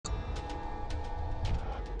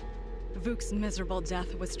Vuk's miserable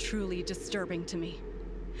death was truly disturbing to me.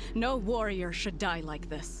 No warrior should die like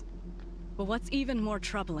this. But what's even more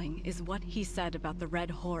troubling is what he said about the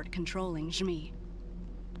Red Horde controlling Jmi.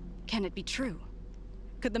 Can it be true?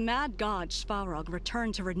 Could the mad god Svarog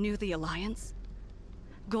return to renew the alliance?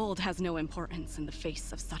 Gold has no importance in the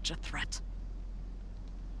face of such a threat.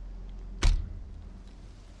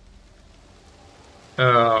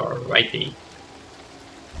 Alrighty.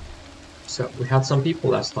 So we had some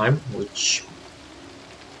people last time, which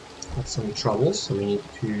had some trouble, so we need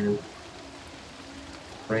to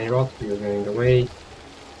brain rot. We are going away.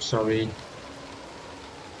 Sorry.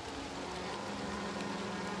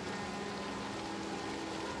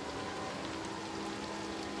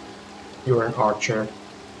 You're an archer.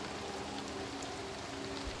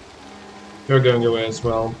 You're going away as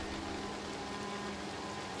well.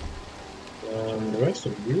 And the rest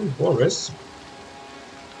of you, Boris.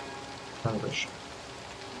 English.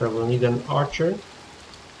 So we'll need an archer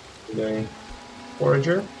and a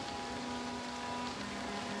forager.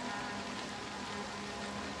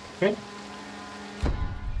 Okay.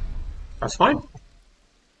 That's fine.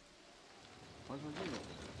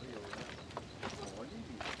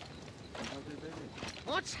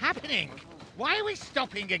 What's happening? Why are we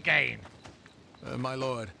stopping again? My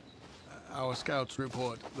lord, our scouts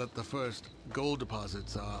report that the first gold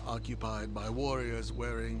deposits are occupied by warriors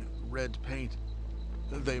wearing red paint.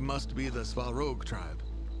 They must be the Svarog tribe,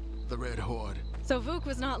 the Red Horde. So Vuk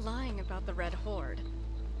was not lying about the Red Horde.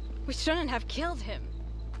 We shouldn't have killed him.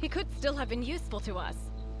 He could still have been useful to us.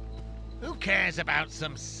 Who cares about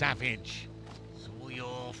some savage? It's all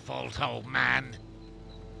your fault, old man.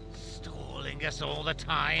 Stalling us all the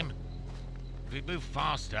time. If we'd moved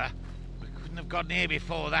faster, we couldn't have gotten here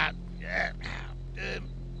before that.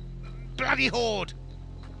 Bloody horde!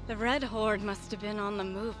 The Red Horde must have been on the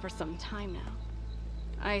move for some time now.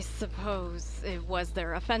 I suppose it was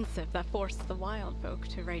their offensive that forced the wild folk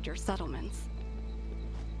to raid your settlements.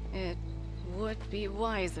 It would be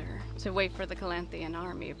wiser to wait for the Calanthian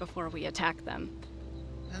army before we attack them.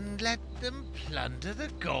 And let them plunder the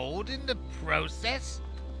gold in the process?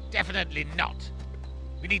 Definitely not.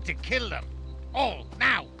 We need to kill them. All,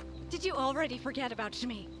 now! Did you already forget about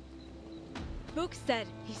Jmi? Vuk said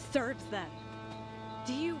he serves them.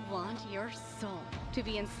 Do you want your soul to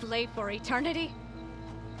be enslaved for eternity?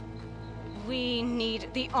 We need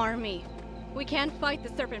the army. We can't fight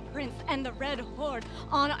the Serpent Prince and the Red Horde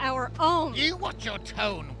on our own. You watch your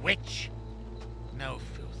tone, witch. No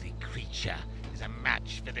filthy creature is a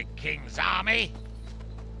match for the King's army.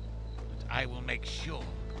 But I will make sure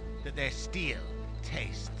that their steel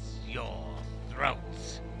tastes your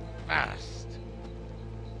throats first.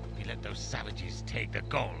 If you let those savages take the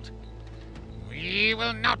gold, we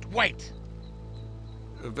will not wait.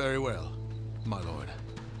 Very well, my lord.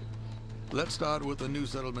 Let's start with the new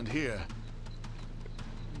settlement here,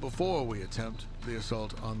 before we attempt the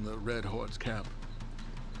assault on the Red Horde's camp.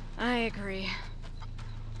 I agree.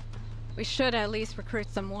 We should at least recruit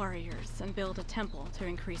some warriors and build a temple to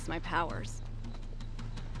increase my powers.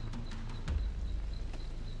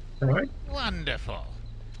 Alright. Wonderful.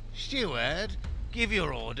 Steward, give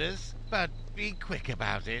your orders, but be quick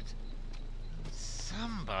about it.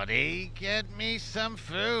 Somebody get me some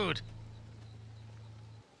food.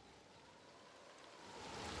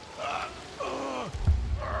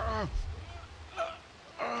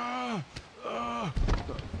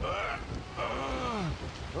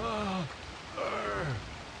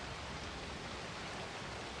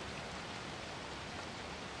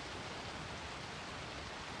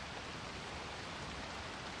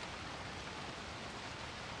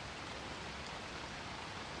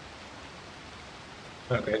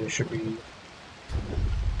 Okay, this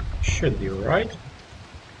should be alright.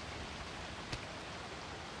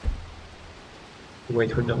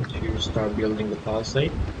 Wait for them to start building the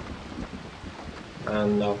palisade,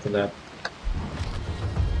 and after that,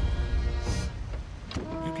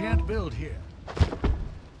 You can't build here.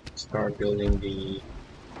 start building the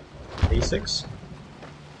basics.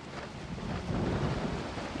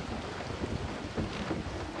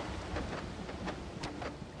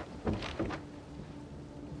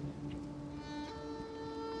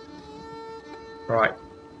 Right.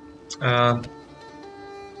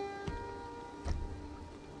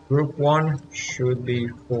 Group 1 should be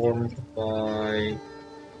formed by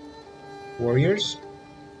warriors.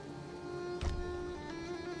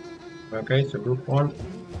 Okay, so group 1.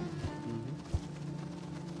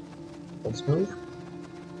 Let's move.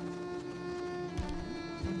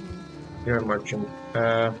 You're a merchant.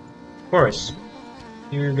 Boris,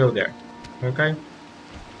 you go there. Okay.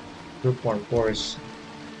 Group 1, Boris.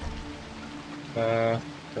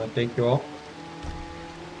 Gonna take you off.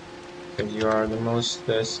 Because you are the most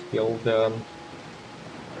skilled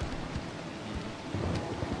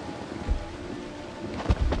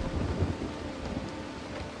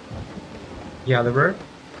gatherer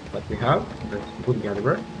that we have. That's a good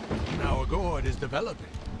gatherer. Our Gord is developing.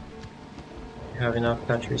 You have enough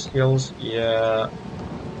country skills? Yeah.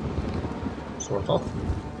 Sort of.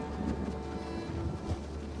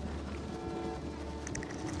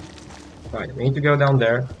 Right, we need to go down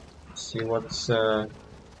there, see what's going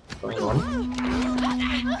on.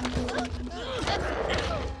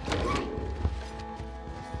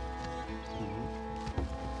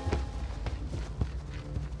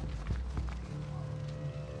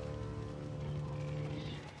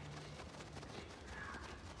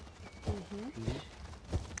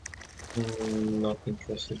 Not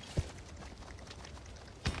interested.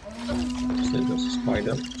 So there's a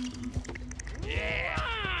spider.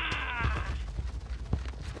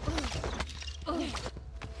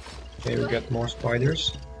 Okay, we got more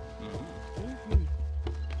spiders.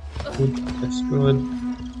 Good, that's good.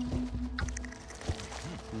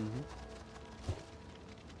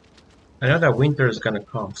 I know that winter is gonna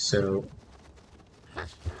come, so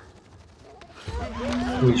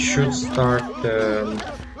we should start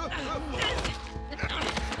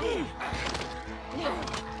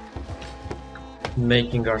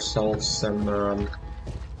making ourselves some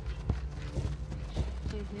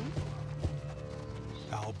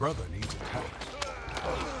Our brother needs a task.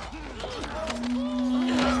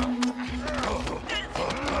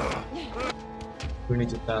 who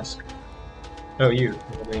needs a task. Oh, you. You're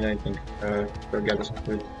not doing anything. Go gather some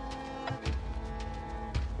food.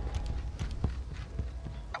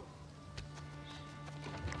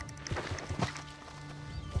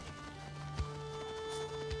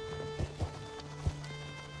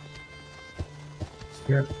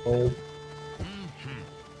 Here, cold.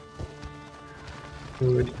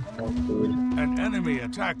 Food, more food. An enemy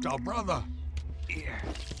attacked our brother.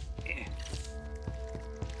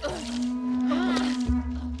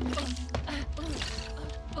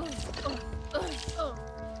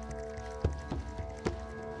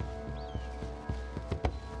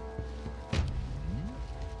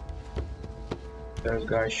 Those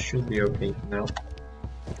guys should be okay now.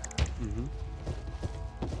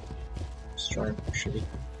 Let's try and push it.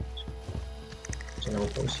 So now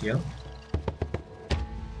it goes here.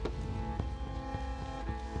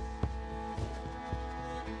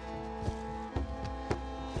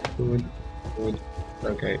 Good, good.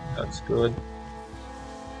 Okay, that's good.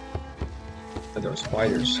 But those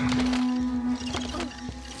spiders.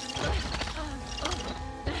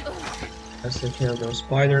 Let's take care of those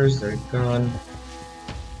spiders, they're gone.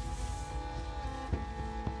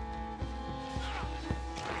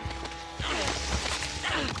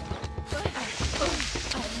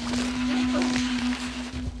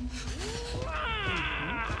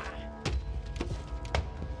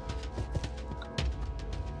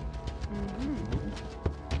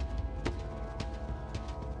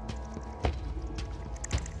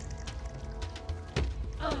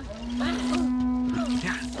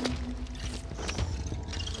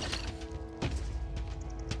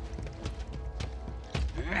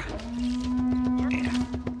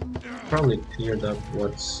 Probably cleared up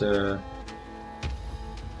what's Our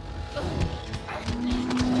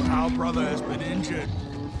brother has been injured.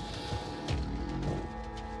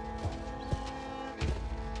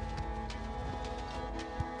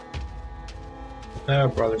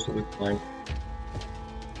 brothers will be fine.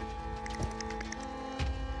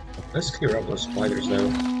 Let's clear up those spiders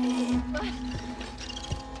though.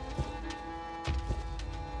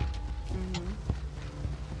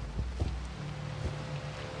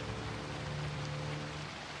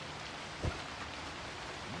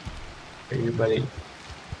 Everybody.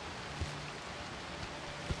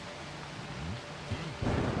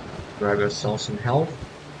 Grab ourselves some health.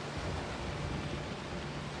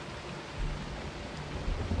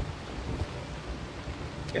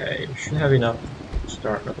 Okay, we should have enough to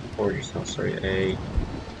start a forge house, sorry, a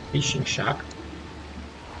fishing shack.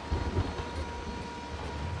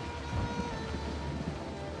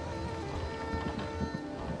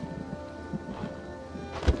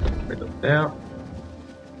 Right up there.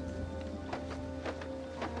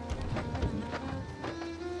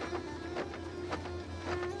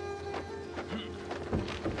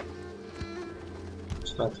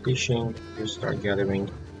 Start fishing, you start gathering.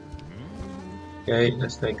 Okay,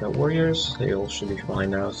 let's take our warriors. They all should be fine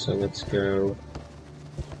now, so let's go.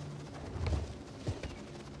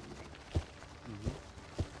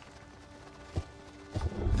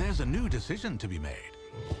 There's a new decision to be made.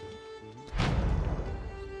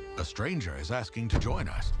 A stranger is asking to join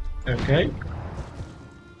us. Okay.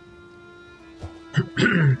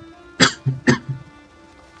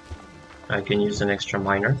 I can use an extra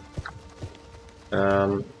miner.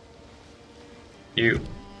 You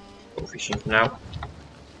go fishing for now.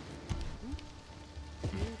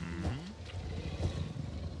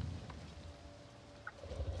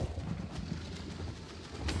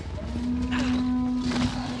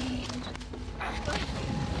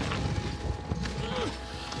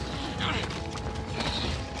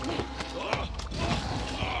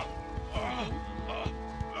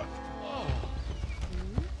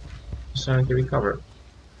 Sanity recover.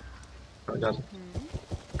 Oh, it doesn't.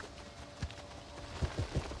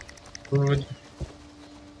 Good.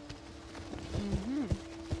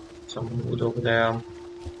 Some wood over there.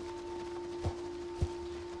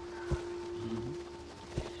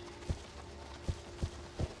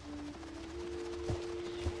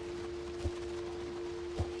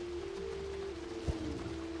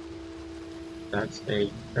 That's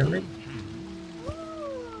a pyramid.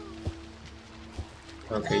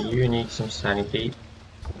 Okay, you need some sanity.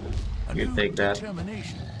 You take that.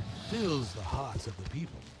 Determination fills the hearts of the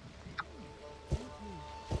people.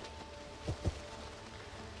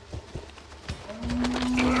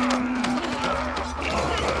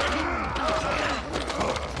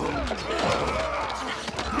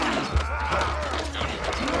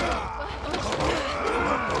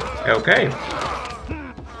 Okay.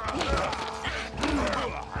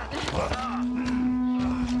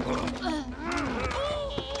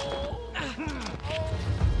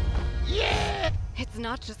 It's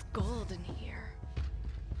not just gold in here.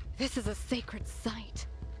 This is a sacred site,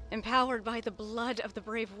 empowered by the blood of the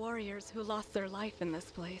brave warriors who lost their life in this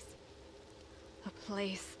place. A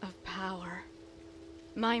place of power.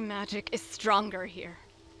 My magic is stronger here.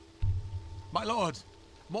 My lords,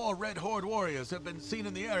 more Red Horde warriors have been seen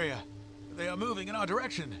in the area. They are moving in our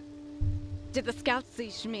direction. Did the scouts see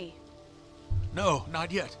Shmi? No,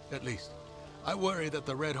 not yet, at least. I worry that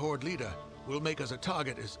the Red Horde leader will make us a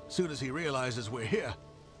target as soon as he realizes we're here.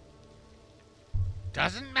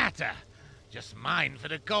 Doesn't matter. Just mine for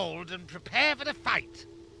the gold and prepare for the fight.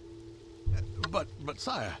 But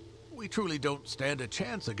sire, we truly don't stand a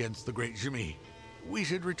chance against the great Shmi. We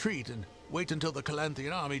should retreat and wait until the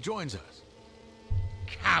Calanthian army joins us.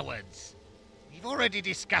 Cowards! We've already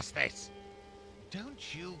discussed this.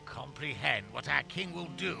 Don't you comprehend what our king will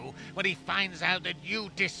do when he finds out that you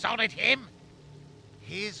dishonored him?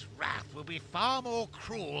 His wrath will be far more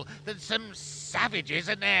cruel than some savages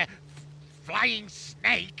and their flying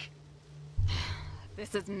snake.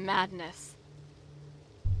 This is madness.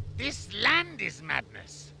 This land is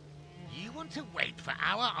madness. You want to wait for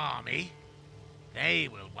our army? They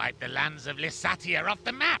will wipe the lands of Lysatia off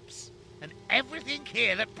the maps, and everything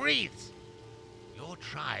here that breathes. Your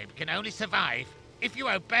tribe can only survive if you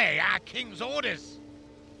obey our king's orders.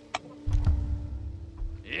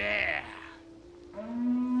 Yeah.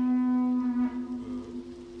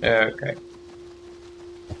 Okay.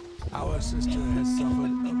 Our sister has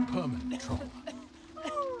suffered a permanent trauma.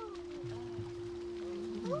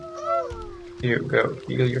 Here you go.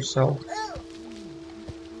 Heal yourself.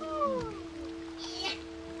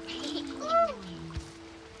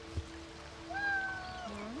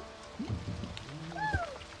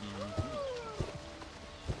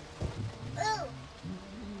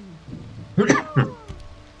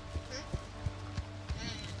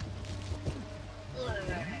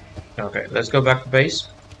 Okay, let's go back to base.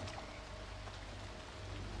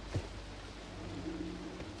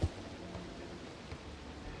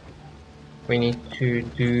 We need to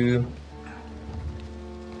do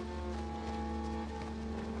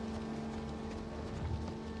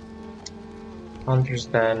hunters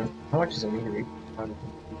then. How much is a meter?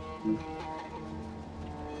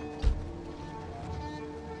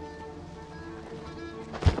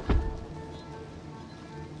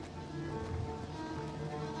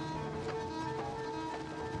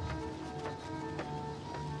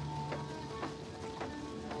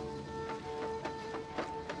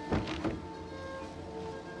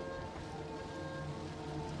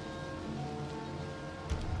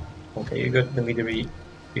 Okay, you got the midway.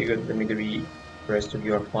 You got the midway. The rest of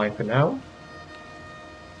you are fine for now.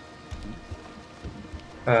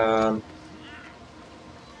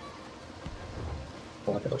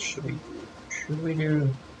 What else should we do? Should we do?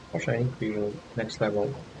 Actually, I need to do next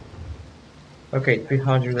level. Okay,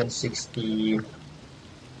 360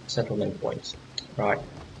 settlement points. Right.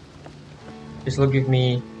 This will give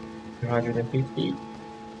me 350.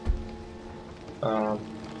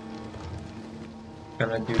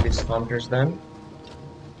 Gonna do this hunters then.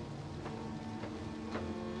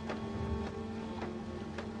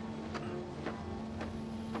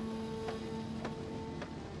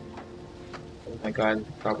 My guy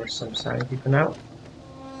recovers some sanity for now.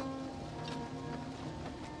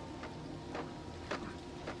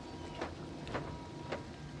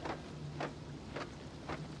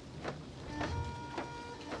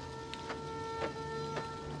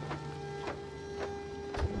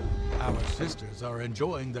 Our sisters are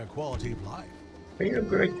enjoying their quality of life. But you're a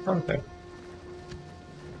great hunter.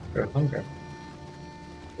 You're a hunter.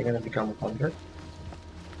 You're gonna become a hunter.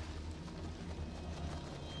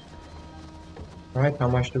 Right, how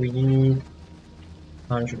much do we need?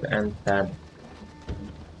 110.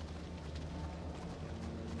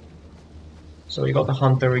 So we got a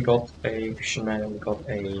hunter, we got a fisherman, and we got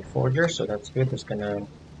a forger, so that's good. Just gonna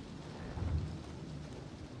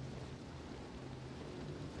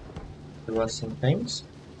do us some things.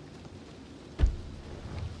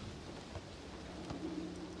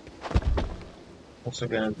 Also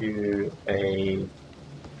gonna do a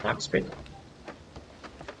map spit.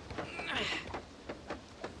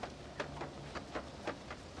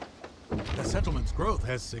 The settlement's growth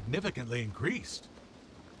has significantly increased.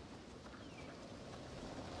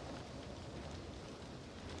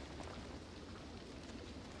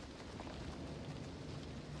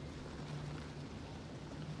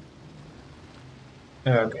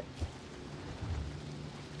 Okay.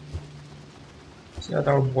 See that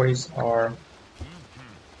our boys are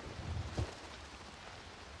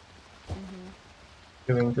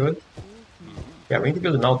doing good. Yeah, we need to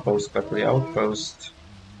build an outpost, but the outpost.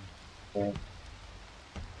 Where's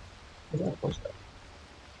the outpost?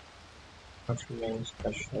 Country name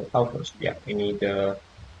special outpost. Yeah, we need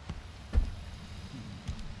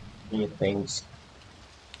things.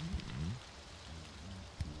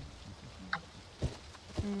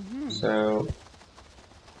 So,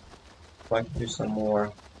 I'd like to do some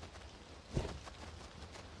more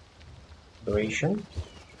duration.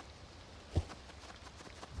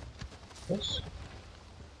 Yes.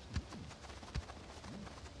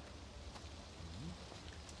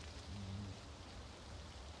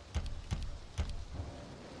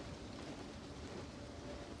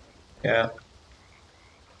 Yeah.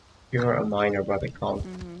 You're a miner, but I can't.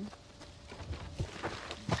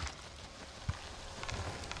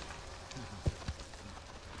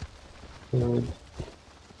 Food.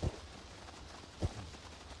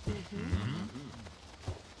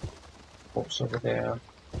 Oops, over there.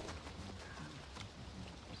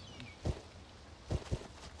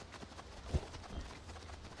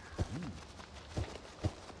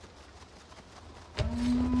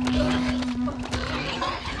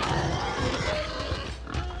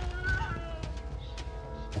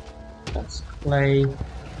 That's clay.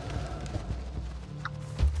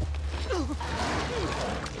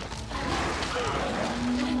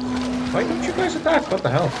 Why don't you guys attack? What the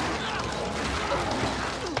hell?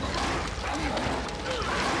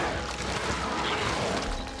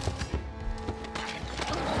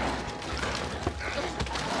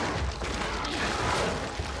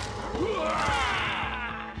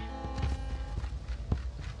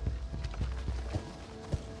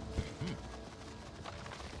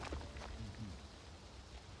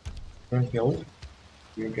 You're healed.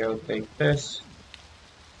 You go take this.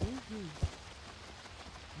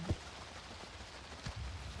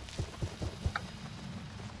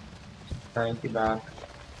 Thank you back.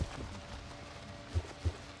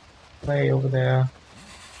 Play over there.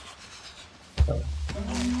 So.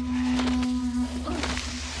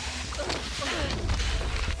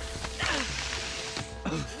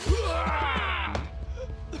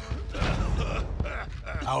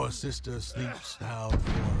 Our sister sleeps now for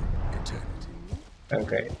eternity.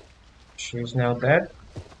 Okay. She's now dead.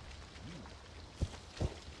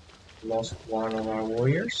 Lost one of our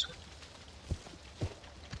warriors.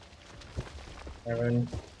 Aaron.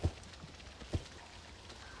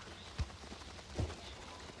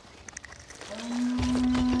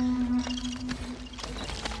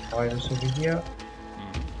 Fires over here.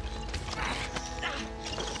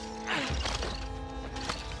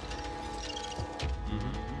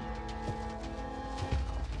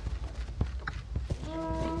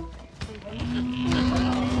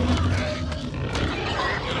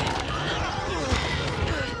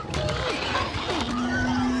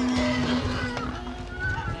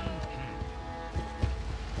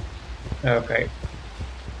 Okay.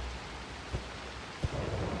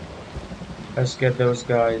 Let's get those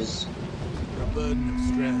guys. The burden of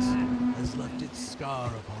stress has left its scar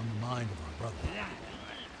upon the mind of our brother.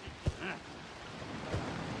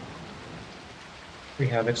 We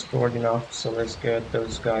have explored enough, so let's get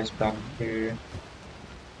those guys back to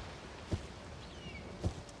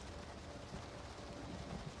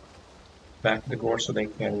the Gord so they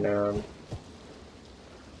can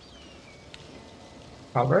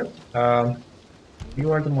covered.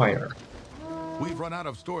 You are the miner. We've run out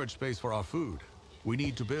of storage space for our food. We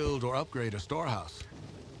need to build or upgrade a storehouse.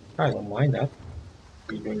 I don't mind that.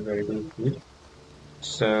 You're doing very good.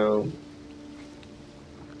 So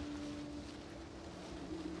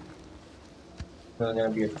I'm not gonna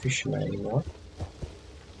be a fisherman anymore.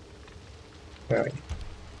 Alright,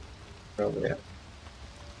 over there.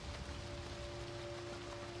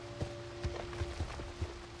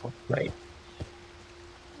 Right.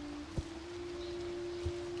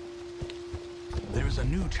 There is a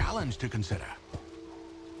new challenge to consider.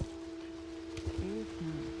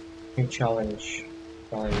 New challenge.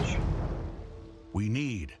 We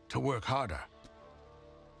need to work harder.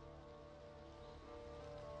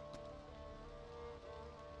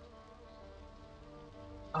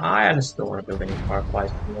 I honestly don't want to build any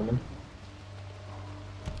fireflies at the moment.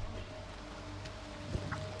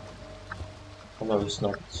 Although it's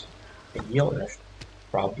not ideal, I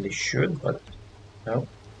probably should, but no.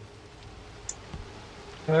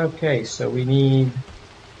 Okay, so we need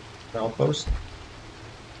an outpost.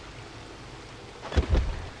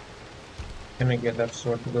 Can I get that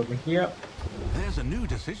sorted over here? There's a new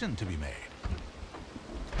decision to be made.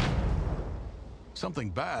 Something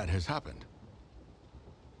bad has happened.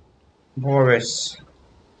 Boris.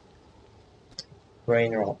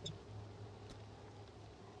 Brain rot.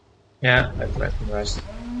 Yeah, I've let him rest.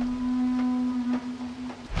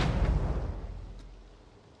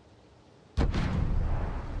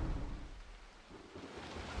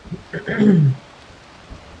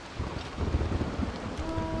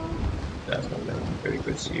 That's not very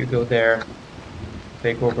good. So you go there,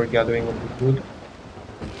 take over gathering of the food.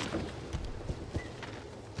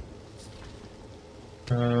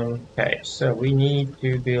 Okay, so we need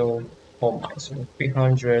to build home mines. So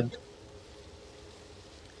 300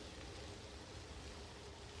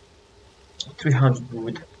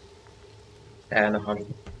 wood and 100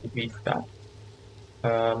 beef that.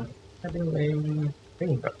 I build a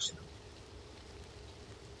training post.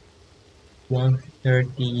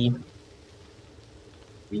 130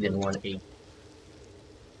 and 180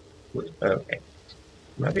 wood. Okay.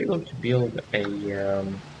 Might be able to build a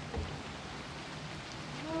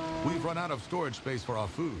We've run out of storage space for our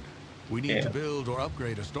food. We need to build or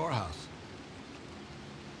upgrade a storehouse.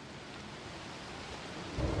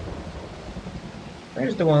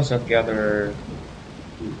 Where's the ones that gather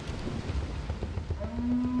food?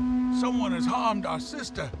 Someone has harmed our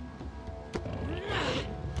sister.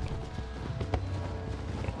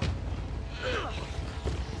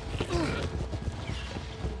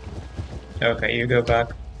 Okay, you go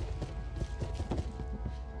back.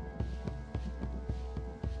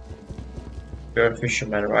 You're a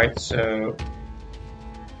fisherman, right? So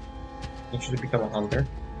you should become a hunter.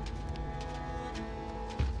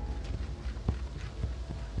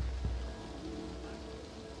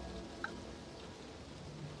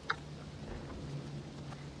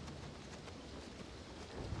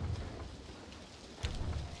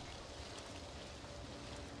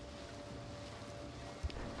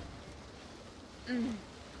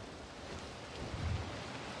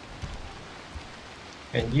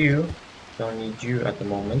 And you don't need you at the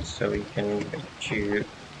moment, so we can make you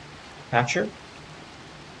Thatcher.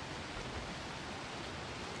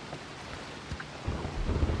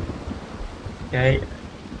 Okay.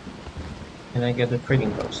 Can I get the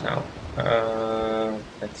trading post now?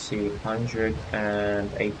 Let's see,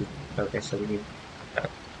 180. Okay, so we need.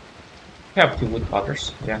 We have 2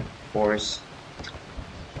 woodcutters. Yeah, Boris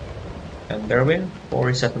and Derwin.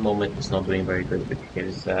 Boris at the moment is not doing very good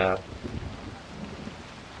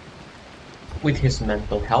with his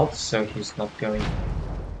mental health, so he's not going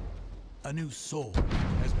A new soul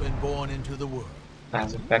has been born into the world.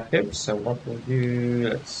 as effective. So what we'll do,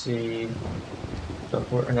 let's see, go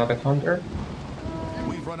for another hunter.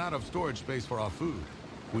 We've run out of storage space for our food.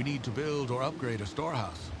 We need to build or upgrade a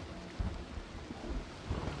storehouse.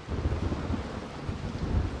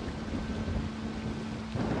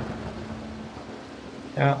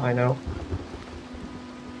 Yeah, I know.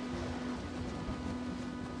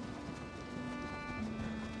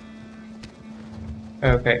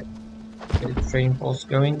 Okay, get the trading post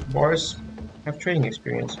going. Boris, have trading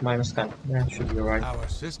experience, -10. Yeah, should be alright. Our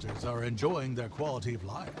sisters are enjoying their quality of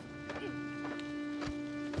life.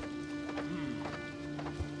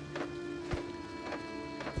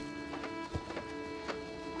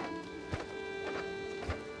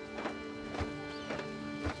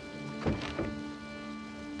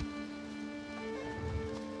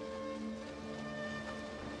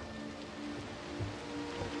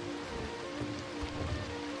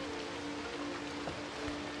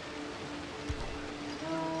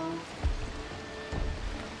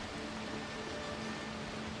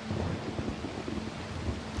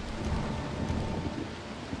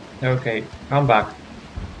 Okay, come back.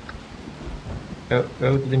 Go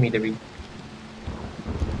to the meadery.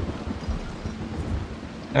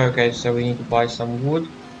 Okay, so we need to buy some wood.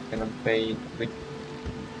 Gonna pay with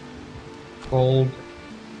gold.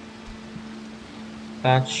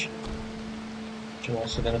 Thatch. Which I'm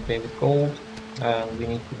also gonna pay with gold. We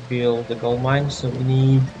need to build the gold mine, so we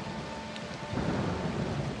need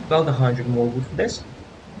about 100 more wood for this.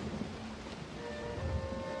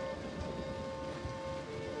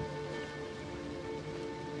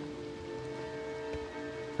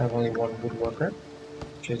 I have only one woodworker,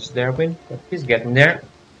 which is Darwin, but he's getting there.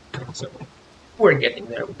 So we're getting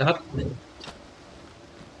there with that.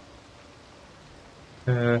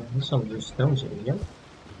 There's some blue stones in here.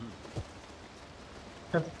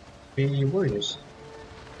 Have 3 warriors.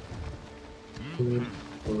 Good.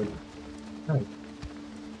 Oh.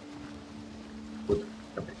 Good.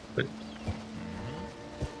 Okay, good.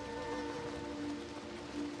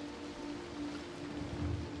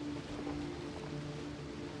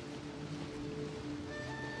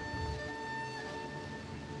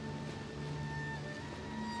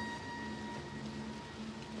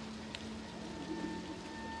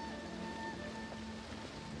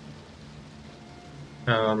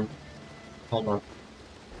 Hold on.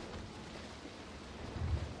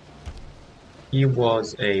 He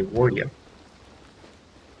was a warrior.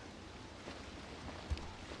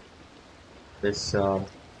 This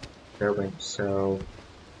Darwin, so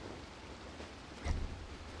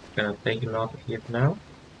gonna take him out of here now.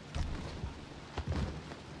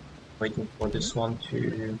 Waiting for this one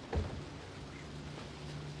to.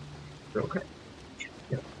 Okay.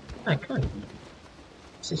 Yeah, I can.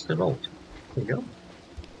 This is the road. There you go.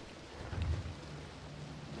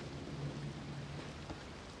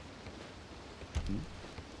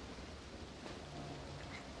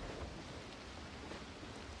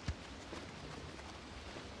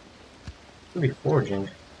 Could be foraging.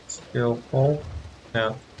 Still fall.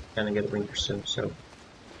 No, gonna get winter soon, so.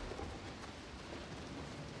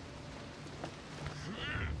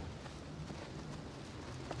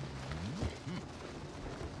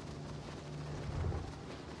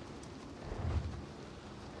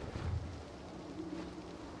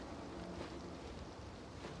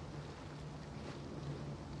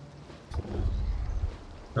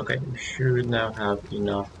 Okay, we should now have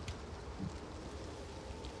enough.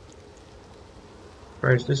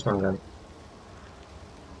 Where is this one then?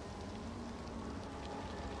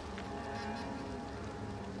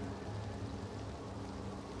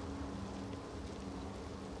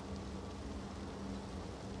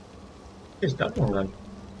 Is that one then?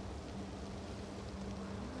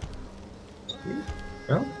 Steve?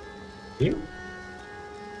 No? Steve?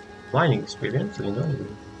 Mining experience, you know.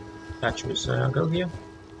 Hatcheries, go here.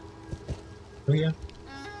 Go here.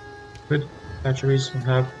 Good. Hatcheries we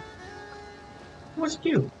have. What's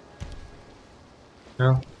you?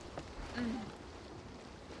 No.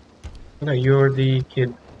 No, you're the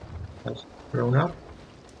kid that's grown up.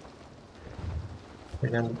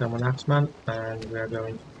 You're gonna become an axeman, and we are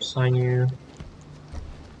going to assign you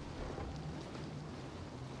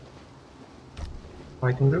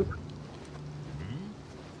fighting group.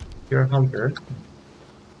 You're a hunter,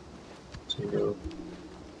 so you go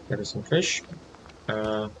get us some fish.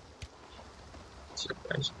 So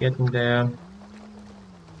guys, getting there.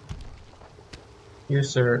 You,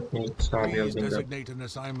 sir, need to start building designate an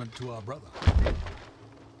assignment to our brother.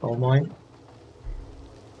 Gold mine.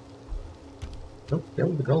 Nope,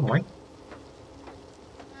 build the gold mine.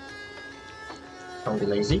 Don't be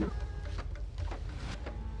lazy.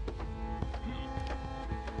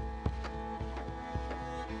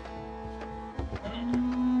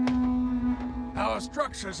 Our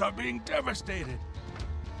structures are being devastated.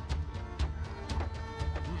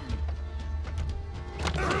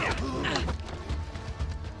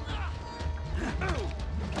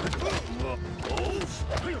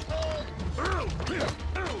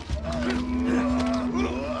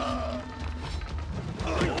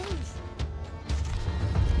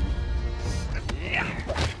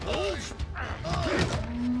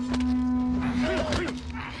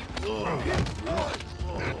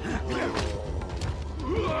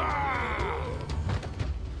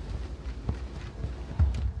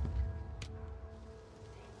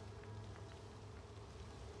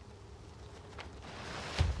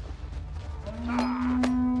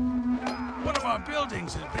 One of our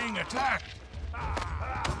buildings is being attacked.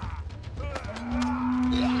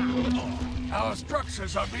 Our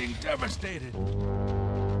structures are being devastated.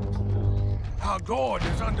 Our Gord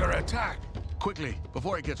is under attack. Quickly,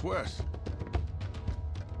 before it gets worse.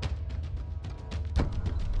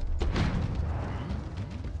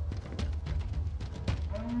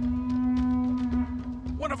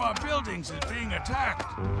 buildings is being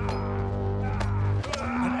attacked.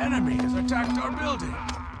 An enemy has attacked our building.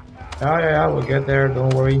 Yeah, we'll get there,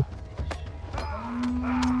 don't worry.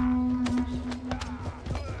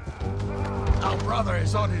 Our brother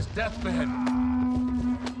is on his deathbed.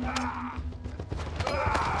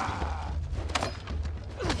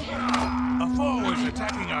 A foe is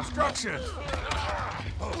attacking our structures.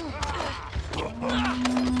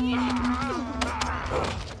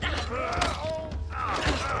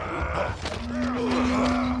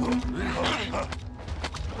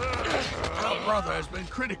 Our brother has been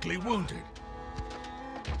critically wounded.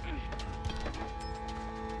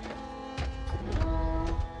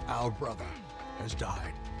 Our brother has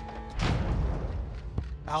died.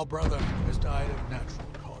 Our brother has died of natural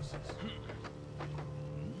causes.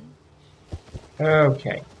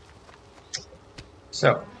 Okay.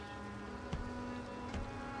 So.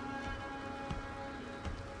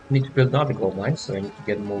 Need to build another gold mine, so I need to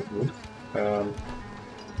get more wood.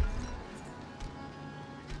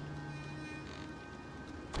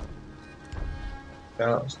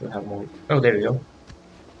 I still have more. Oh, there we go.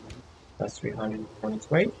 That's 300 on its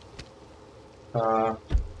way.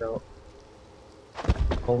 So,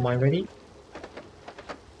 gold mine ready.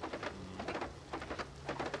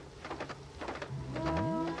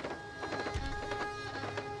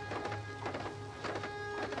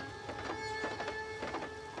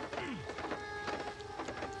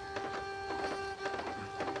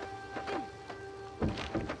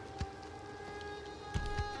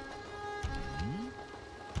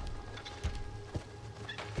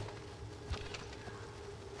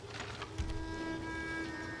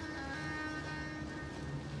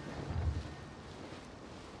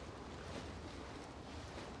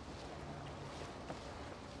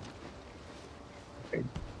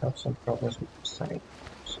 Have some problems with the site,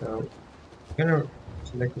 so I'm gonna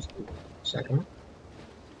select this in a second.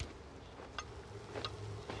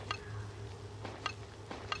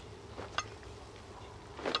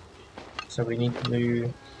 So we need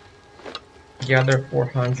to gather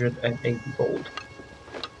 480 gold.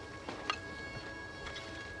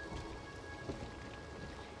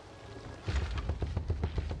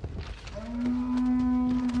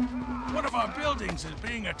 One of our buildings is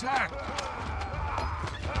being attacked.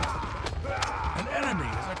 An enemy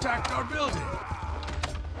has attacked our building.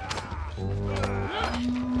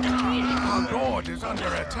 Our Gord is under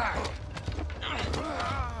attack.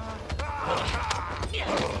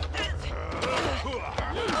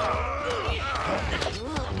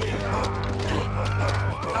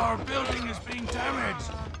 Our building is being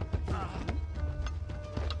damaged.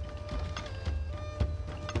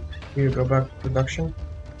 Here, go back to production.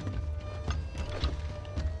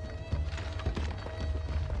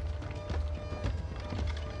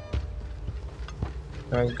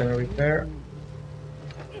 Guy's gonna repair.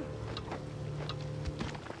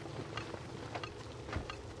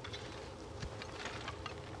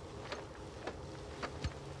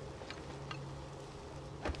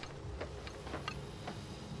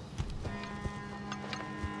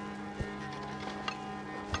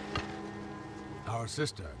 Our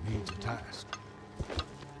sister needs a task.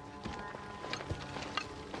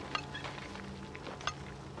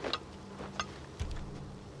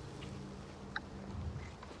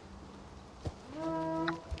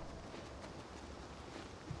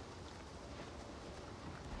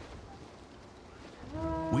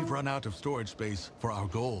 We've run out of storage space for our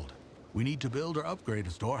gold. We need to build or upgrade a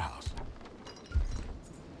storehouse.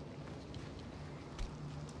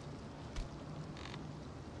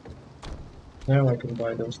 Now I can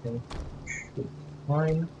buy those things. Should be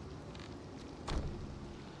fine.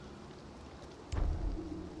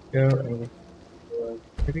 Go and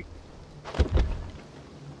maybe.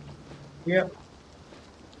 Yeah.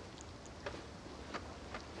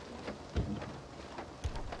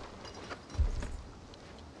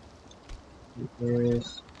 There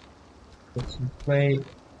is. Get some plate.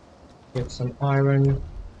 Get some iron.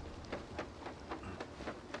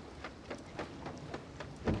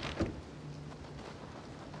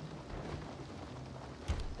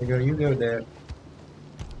 You go there.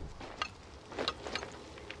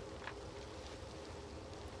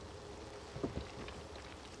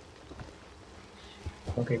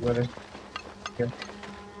 Okay, got it. Okay.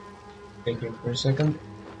 Thank you for a second.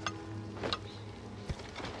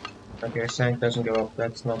 Okay, sank doesn't go up,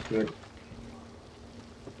 that's not good.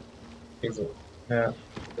 Is it? Do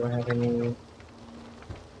I have any...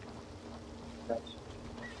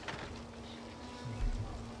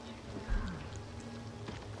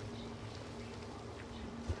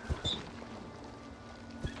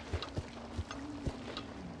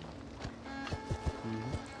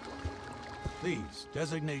 These Let's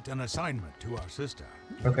designate an assignment to our sister.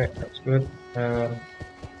 Okay, that's good.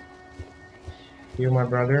 You, my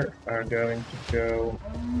brother, are going to go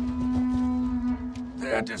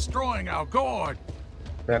They're destroying our Gord!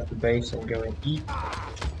 back to base and go and eat.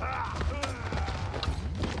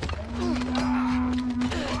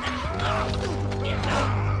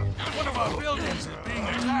 One of our buildings is being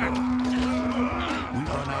attacked! We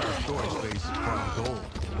run out of store space for our gold.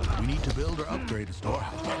 We need to build or upgrade a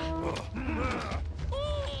storehouse.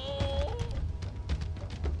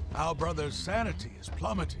 Our brother's sanity is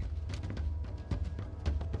plummeting.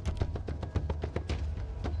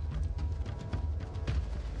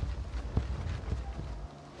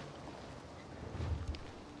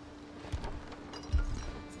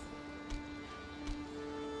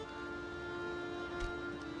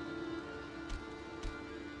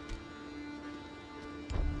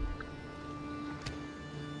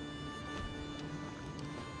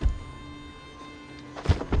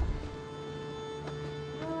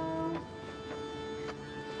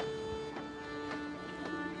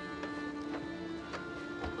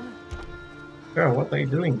 Girl, what are you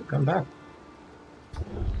doing? Come back.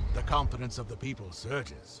 The confidence of the people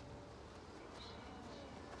surges.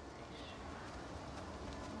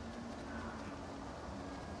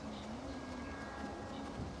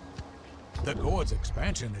 The Gord's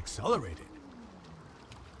expansion accelerated.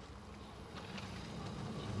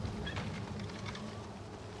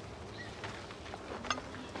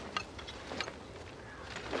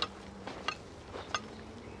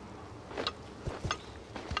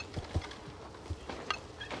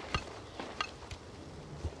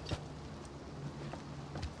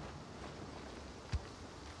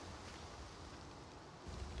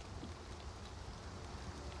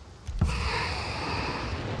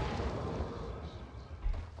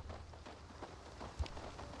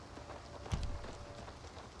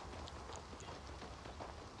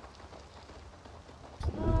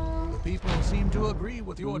 People seem to agree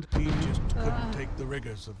with your... He just couldn't take the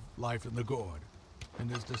rigors of life in the Gord, and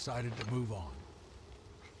has decided to move on.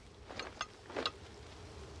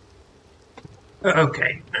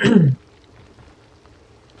 Okay.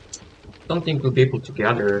 Don't think we'll be able to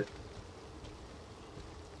gather.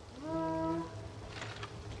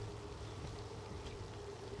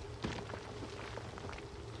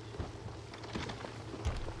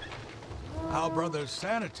 Our brother's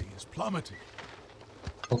sanity is plummeting.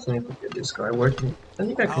 Also need to get this guy working. I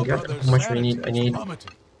think I can get how much we need. I need... Not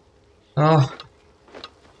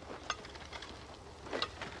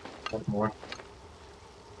more.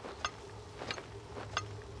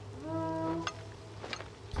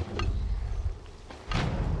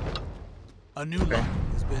 A new life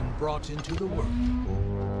has been brought into the world.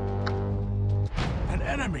 An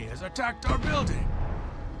enemy has attacked our building.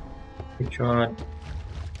 Which one?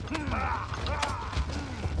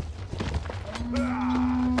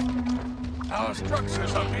 Our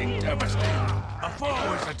structures are being devastated. A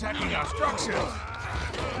foe is attacking our structures.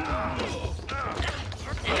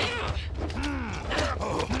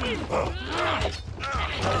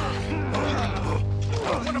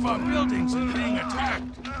 One of our buildings is being attacked.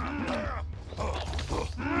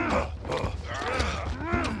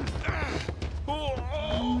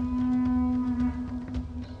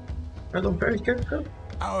 I'm very careful.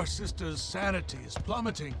 Our sister's sanity is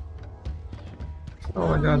plummeting. Oh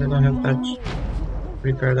my god, I don't have patch.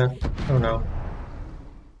 Repair that. Oh no.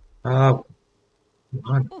 Oh. Come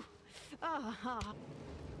on.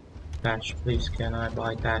 Patch, please. Can I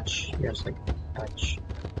buy patch? Yes, I can. Patch.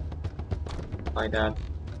 Buy that.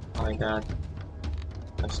 Buy that.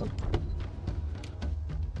 Awesome.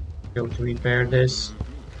 Go to repair this.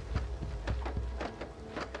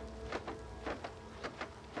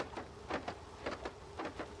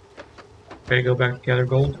 Okay, go back to gather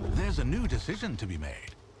gold. There's a new decision to be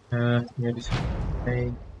made. New decision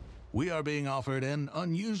made. We are being offered an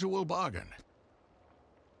unusual bargain.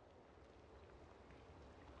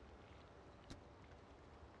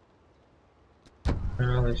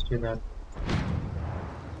 Let's do that.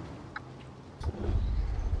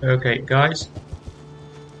 Okay, guys.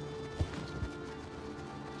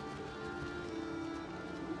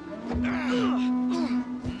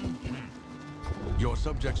 Your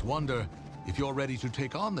subjects wonder if you're ready to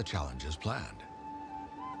take on the challenges planned.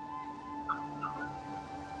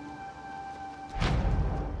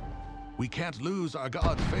 We can't lose our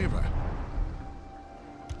god's favor.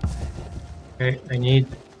 Okay, I need...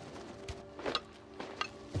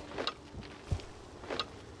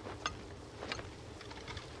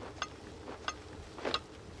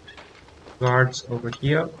 guards over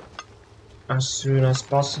here as soon as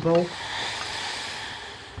possible.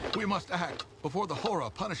 We must act before the horror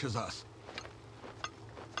punishes us.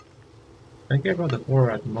 I care about the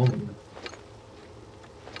horror at the moment.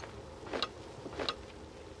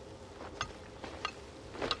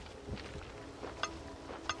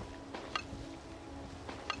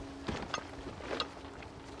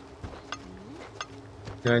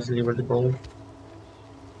 Guys, deliver the gold.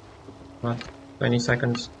 What? 20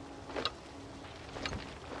 seconds.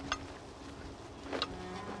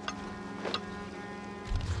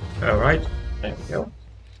 Alright, there we go.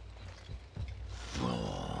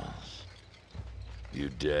 Fools. You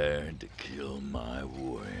dared to kill my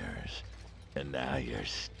warriors, and now you're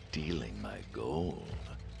stealing my gold.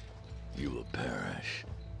 You will perish,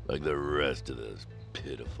 like the rest of those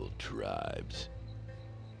pitiful tribes.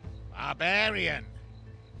 Barbarian!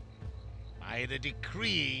 By the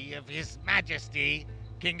decree of His Majesty,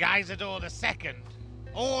 King Isidore II,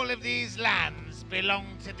 all of these lands belong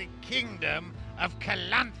to the Kingdom of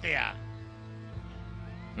Calanthea.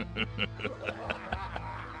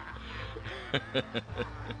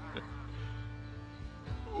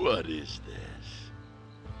 What is this?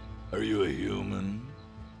 Are you a human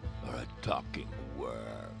or a talking worm?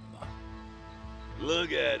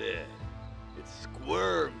 Look at it. It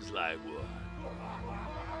squirms like one.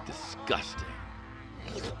 Disgusting.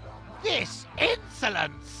 This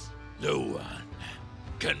insolence! No one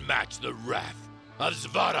can match the wrath of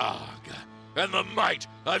Svarog and the might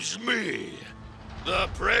of Shmi, the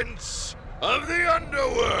prince of the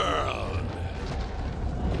underworld.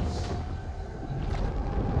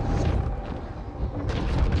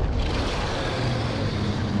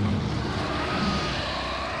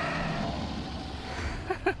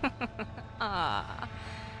 Ah,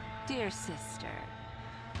 dear sister.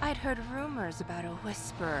 I'd heard rumors about a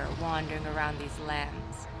whisperer wandering around these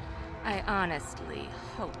lands. I honestly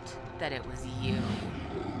hoped that it was you.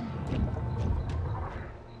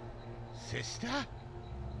 Sister?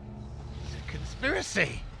 It's a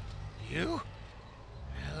conspiracy. You?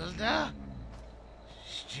 Elder?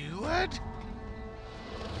 Steward?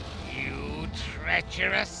 You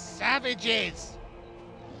treacherous savages!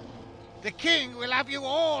 The king will have you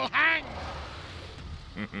all hanged!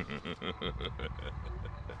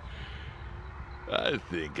 I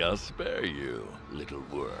think I'll spare you, little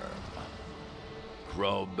worm.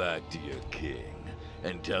 Crawl back to your king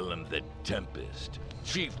and tell him that Tempest,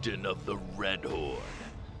 chieftain of the Red Horde,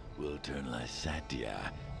 will turn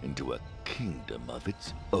Lysatia into a kingdom of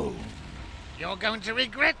its own. You're going to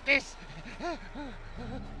regret this!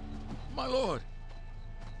 My lord!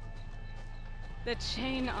 The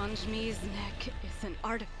chain on Shmi's neck is an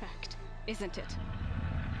artifact, isn't it?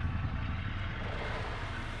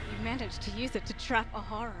 You managed to use it to trap a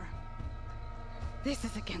horror. This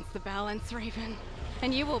is against the balance, Raven,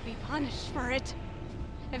 and you will be punished for it.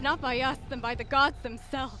 If not by us, then by the gods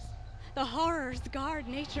themselves. The horrors guard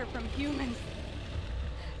nature from humans.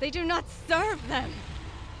 They do not serve them.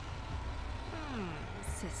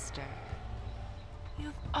 Sister.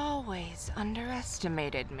 You've always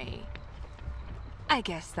underestimated me. I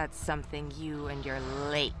guess that's something you and your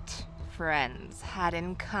late friends had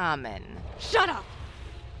in common. Shut up!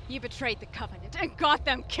 You betrayed the Covenant and got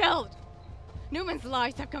them killed! Newman's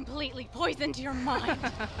lies have completely poisoned your mind.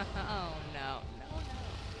 Oh, no.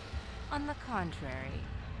 On the contrary,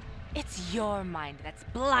 it's your mind that's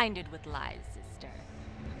blinded with lies, sister.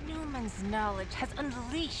 Newman's knowledge has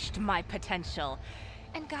unleashed my potential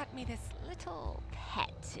and got me this little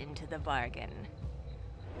pet into the bargain.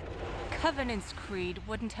 Covenant's creed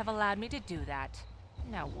wouldn't have allowed me to do that,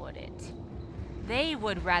 now would it? They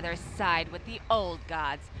would rather side with the old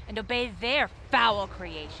gods and obey their foul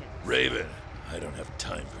creations. Raven, I don't have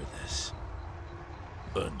time for this.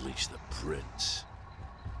 Unleash the prince.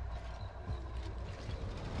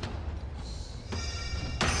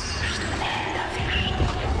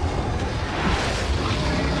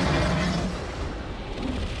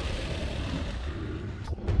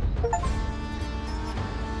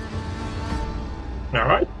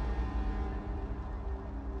 Alright.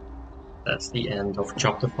 That's the end of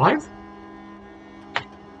chapter 5.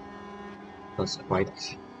 That's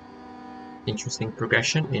quite interesting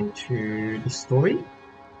progression into the story.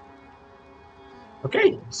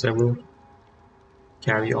 Okay, so we'll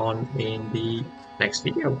carry on in the next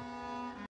video.